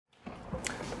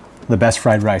the best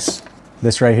fried rice.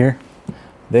 This right here,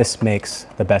 this makes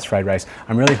the best fried rice.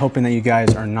 I'm really hoping that you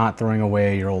guys are not throwing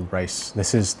away your old rice.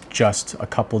 This is just a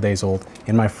couple days old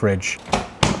in my fridge.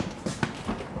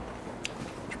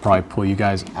 Should probably pull you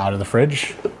guys out of the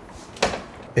fridge.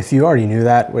 If you already knew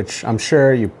that, which I'm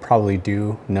sure you probably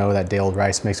do know that day-old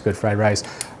rice makes good fried rice,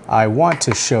 I want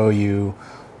to show you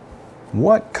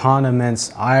what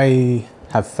condiments I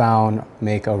have found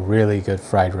make a really good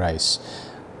fried rice.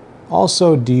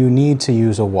 Also, do you need to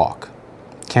use a wok?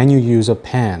 Can you use a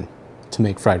pan to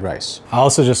make fried rice? I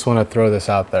also just want to throw this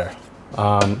out there.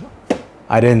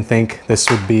 I didn't think this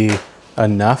would be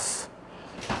enough.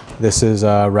 This is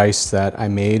rice that I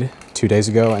made 2 days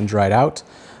ago and dried out.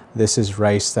 This is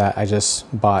rice that I just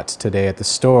bought today at the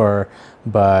store,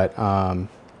 but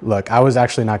look, I was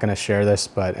actually not gonna share this,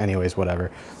 but anyways,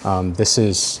 whatever. This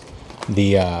is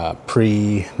the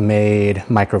pre-made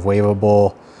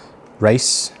microwavable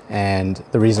rice, and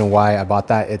the reason why I bought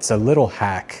that, it's a little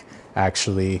hack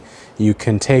actually. You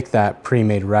can take that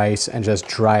pre-made rice and just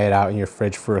dry it out in your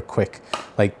fridge for a quick,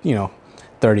 like, you know,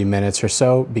 30 minutes or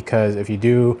so, because if you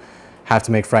do have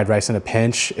to make fried rice in a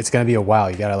pinch, it's gonna be a while.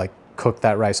 You gotta like cook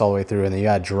that rice all the way through, and then you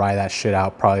gotta dry that shit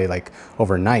out probably like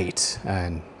overnight,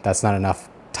 and that's not enough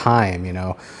time, you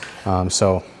know.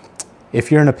 So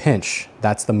if you're in a pinch,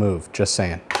 that's the move, just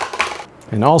saying.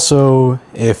 And also,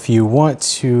 if you want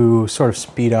to sort of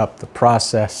speed up the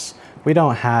process, we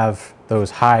don't have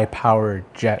those high-powered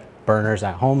jet burners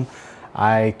at home.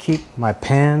 I keep my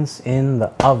pans in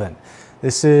the oven.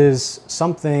 This is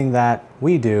something that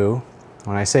we do.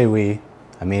 When I say we,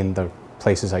 I mean the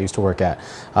places I used to work at.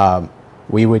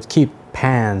 We would keep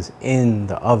pans in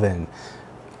the oven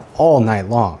all night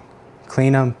long.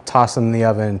 Clean them, toss them in the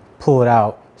oven, pull it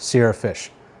out, sear a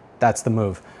fish. That's the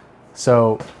move.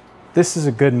 So this is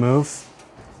a good move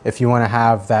if you want to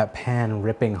have that pan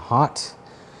ripping hot.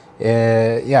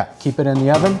 Yeah, keep it in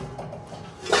the oven,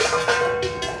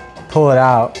 pull it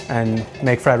out, and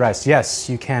make fried rice. Yes,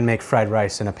 you can make fried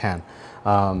rice in a pan.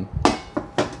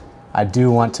 I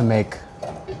do want to make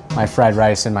my fried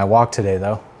rice in my wok today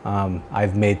though.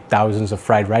 I've made thousands of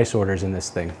fried rice orders in this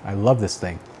thing. I love this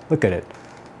thing. Look at it.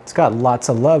 It's got lots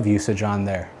of love usage on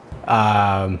there.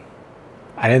 I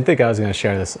didn't think I was gonna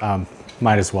share this.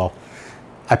 Might as well.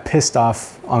 I pissed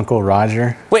off Uncle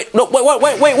Rodger. Wait, no, wait,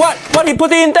 what? What he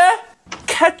put in there?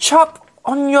 Ketchup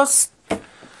on your...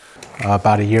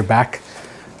 About a year back.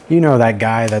 You know that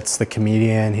guy that's the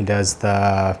comedian. He does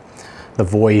the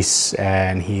voice,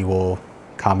 and he will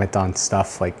comment on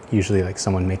stuff like usually like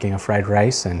someone making a fried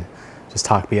rice and just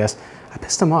talk BS. I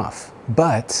pissed him off,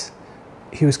 but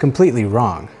he was completely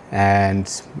wrong. And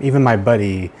even my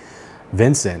buddy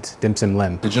Vincent, Dim Sim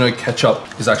Lim. Did you know ketchup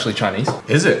is actually Chinese?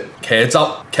 Is it?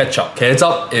 Ketchup.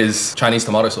 Ketchup is Chinese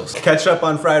tomato sauce. Ketchup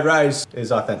on fried rice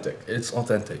is authentic. It's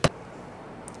authentic.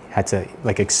 Had to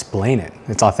like explain it.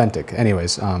 It's authentic.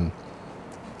 Anyways,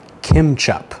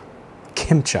 kimchup.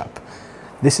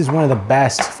 This is one of the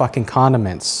best fucking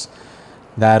condiments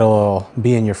that'll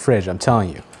be in your fridge, I'm telling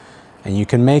you. And you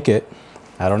can make it.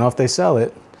 I don't know if they sell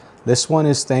it. This one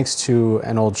is thanks to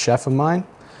an old chef of mine.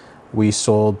 We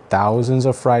sold thousands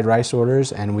of fried rice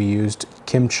orders, and we used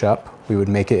kimchup. We would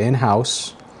make it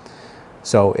in-house.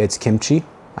 So it's kimchi.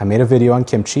 I made a video on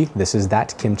kimchi. This is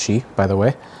that kimchi, by the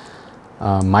way.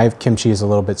 My kimchi is a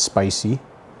little bit spicy,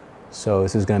 so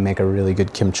this is gonna make a really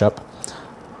good kimchup.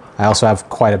 I also have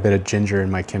quite a bit of ginger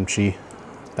in my kimchi.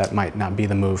 That might not be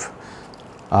the move.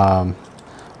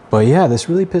 But yeah, this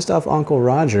really pissed off Uncle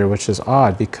Rodger, which is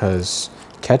odd because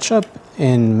ketchup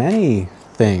in many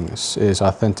things is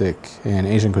authentic in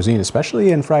Asian cuisine,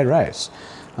 especially in fried rice.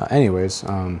 Anyways,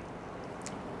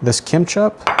 this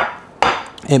kimchup,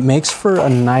 it makes for a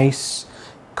nice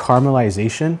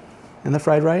caramelization in the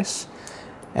fried rice.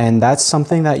 And that's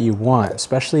something that you want,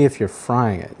 especially if you're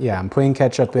frying it. Yeah, I'm putting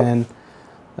ketchup in.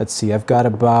 Let's see, I've got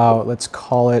about, let's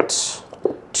call it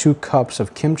 2 cups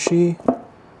of kimchi.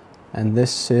 And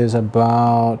this is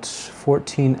about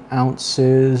 14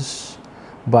 ounces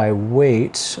by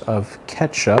weight of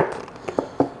ketchup.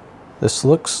 This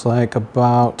looks like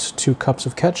about 2 cups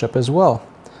of ketchup as well.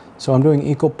 So I'm doing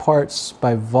equal parts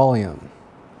by volume.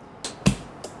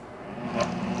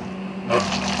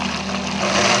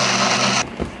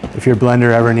 If your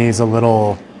blender ever needs a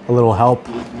little help,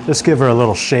 just give her a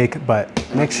little shake, but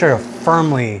make sure to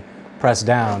firmly press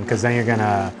down, because then you're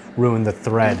gonna ruin the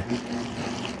thread.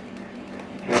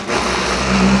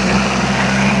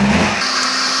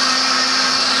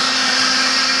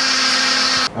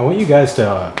 I want you guys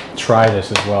to try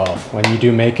this as well. When you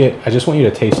do make it, I just want you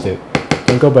to taste it.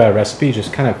 Don't go by a recipe,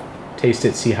 just kind of taste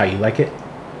it, see how you like it.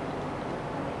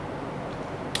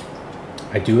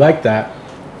 I do like that.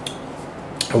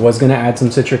 I was gonna add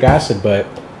some citric acid, but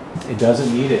it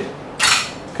doesn't need it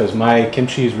because my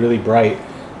kimchi is really bright.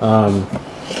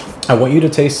 I want you to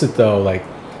taste it though. Like,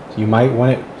 you might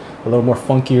want it a little more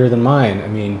funkier than mine. I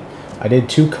mean, I did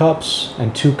 2 cups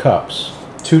and 2 cups.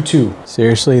 2.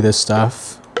 Seriously, this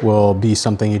stuff will be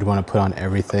something you'd want to put on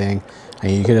everything,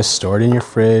 and you could just store it in your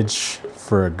fridge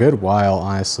for a good while,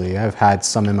 honestly. I've had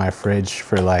some in my fridge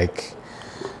for like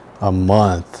a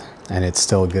month and it's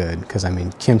still good, because I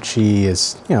mean, kimchi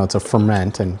is, you know, it's a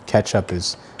ferment, and ketchup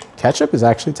is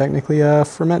actually technically a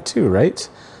ferment too, right?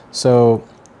 So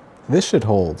this should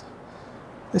hold.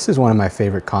 This is one of my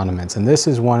favorite condiments, and this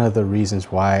is one of the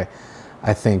reasons why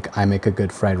I think I make a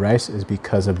good fried rice, is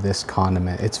because of this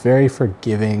condiment. It's very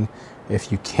forgiving if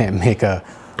you can't make a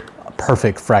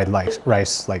perfect fried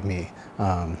rice like me.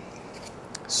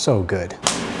 So good.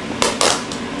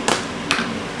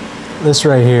 This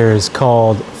right here is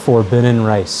called forbidden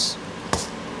rice.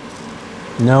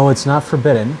 No, it's not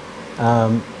forbidden.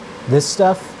 This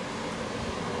stuff,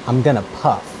 I'm gonna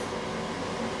puff.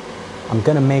 I'm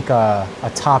gonna make a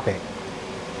topping.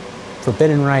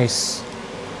 Forbidden rice,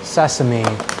 sesame,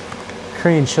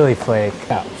 Korean chili flake,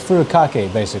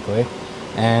 furikake basically.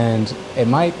 And it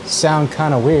might sound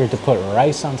kind of weird to put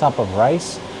rice on top of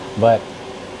rice, but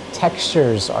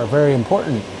textures are very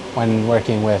important when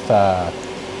working with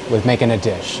making a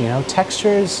dish. You know,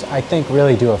 textures, I think,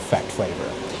 really do affect flavor.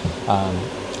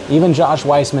 Even Josh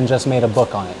Weissman just made a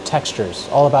book on it, textures,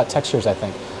 all about textures, I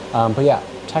think. But yeah,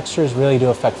 textures really do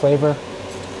affect flavor.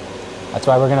 That's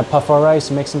why we're gonna puff our rice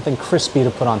and make something crispy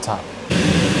to put on top.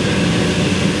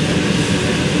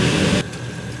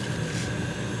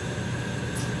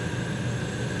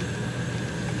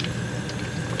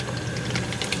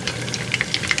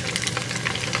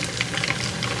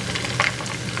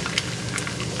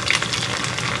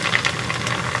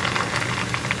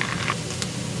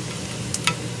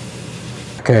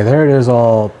 Okay, there it is,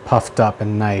 all puffed up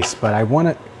and nice, but I want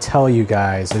to tell you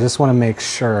guys, I just want to make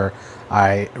sure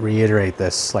I reiterate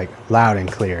this like loud and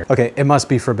clear. Okay, it must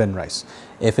be forbidden rice.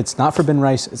 If it's not forbidden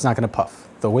rice, it's not going to puff.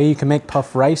 The way you can make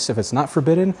puff rice, if it's not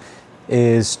forbidden,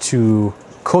 is to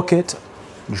cook it,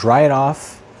 dry it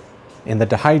off in the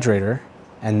dehydrator,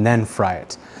 and then fry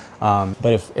it. But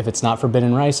if it's not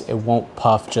forbidden rice, it won't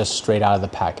puff just straight out of the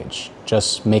package.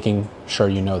 Just making sure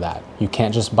you know that. You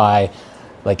can't just buy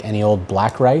like any old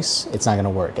black rice. It's not gonna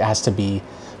work. It has to be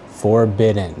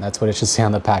forbidden. That's what it should say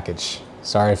on the package.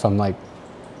 Sorry if I'm like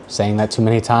saying that too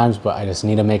many times, but I just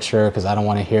need to make sure, because I don't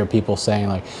want to hear people saying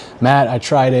like, Matt, I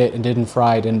tried it and didn't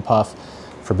fry, didn't puff.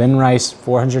 Forbidden rice,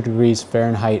 400 degrees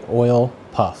Fahrenheit, oil,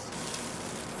 puff.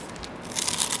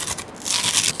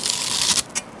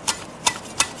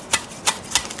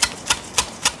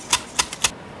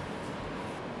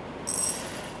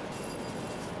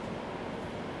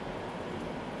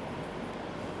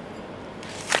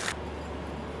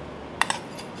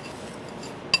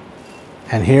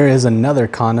 And here is another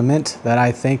condiment that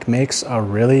I think makes a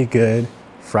really good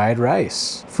fried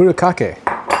rice. Furikake.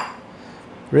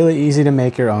 Really easy to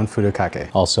make your own furikake.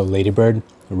 Also, Ladybird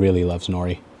really loves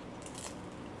nori.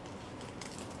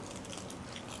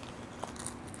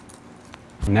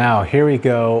 Now, here we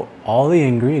go. All the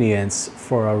ingredients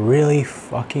for a really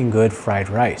fucking good fried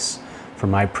rice. For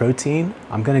my protein,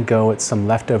 I'm gonna go with some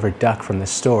leftover duck from the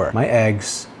store. My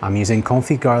eggs, I'm using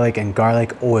confit garlic and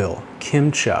garlic oil,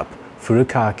 kimchup,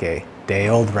 furikake,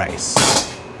 day-old rice.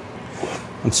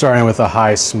 I'm starting with a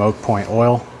high smoke point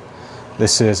oil.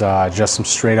 This is just some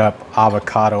straight up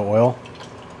avocado oil.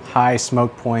 High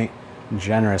smoke point,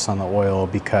 generous on the oil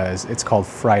because it's called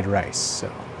fried rice,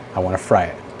 so I want to fry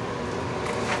it.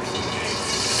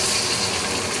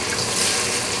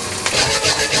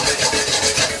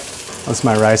 Once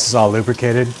my rice is all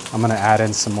lubricated, I'm gonna add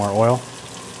in some more oil.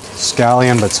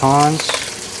 Scallion batons,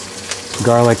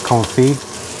 garlic confit,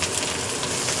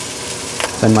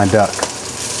 then my duck.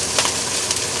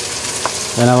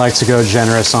 Then I like to go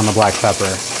generous on the black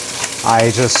pepper.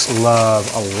 I just love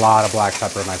a lot of black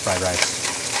pepper in my fried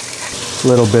rice. A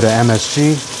little bit of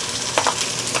MSG.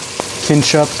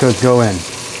 Kimchup could go in.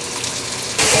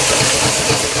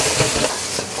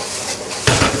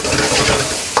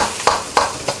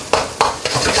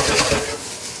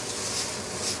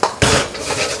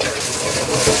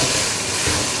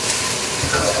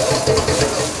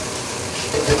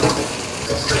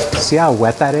 See how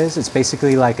wet that is? It's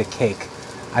basically like a cake.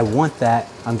 I want that.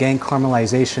 I'm getting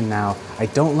caramelization now. I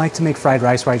don't like to make fried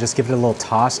rice where I just give it a little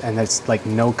toss and it's like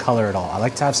no color at all. I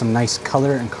like to have some nice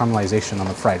color and caramelization on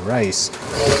the fried rice.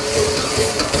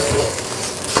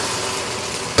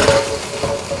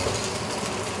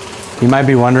 You might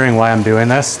be wondering why I'm doing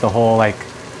this, the whole like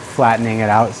flattening it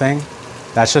out thing.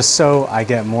 That's just so I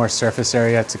get more surface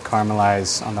area to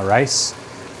caramelize on the rice.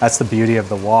 That's the beauty of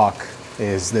the wok,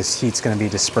 is this heat's gonna be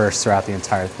dispersed throughout the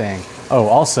entire thing. Oh,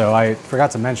 also, I totally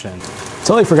forgot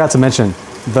to mention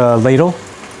the ladle.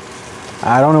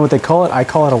 I don't know what they call it. I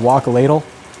call it a wok ladle.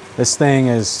 This thing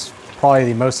is probably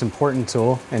the most important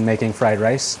tool in making fried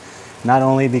rice. Not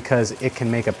only because it can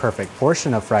make a perfect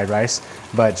portion of fried rice,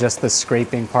 but just the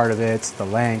scraping part of it, the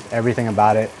length, everything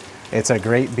about it. It's a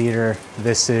great beater.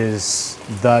 This is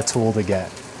the tool to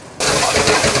get.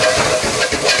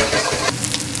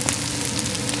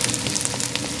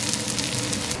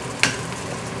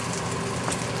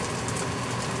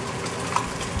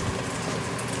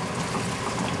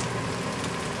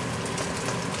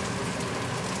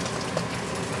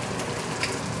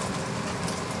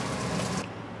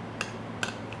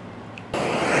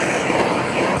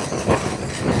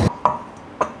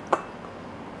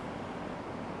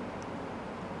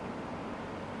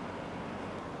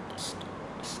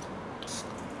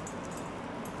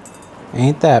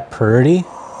 Ain't that pretty?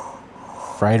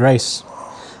 Fried rice.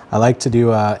 I like to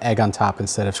do egg on top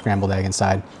instead of scrambled egg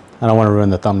inside. I don't want to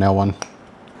ruin the thumbnail one.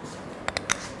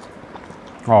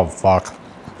 Oh, fuck.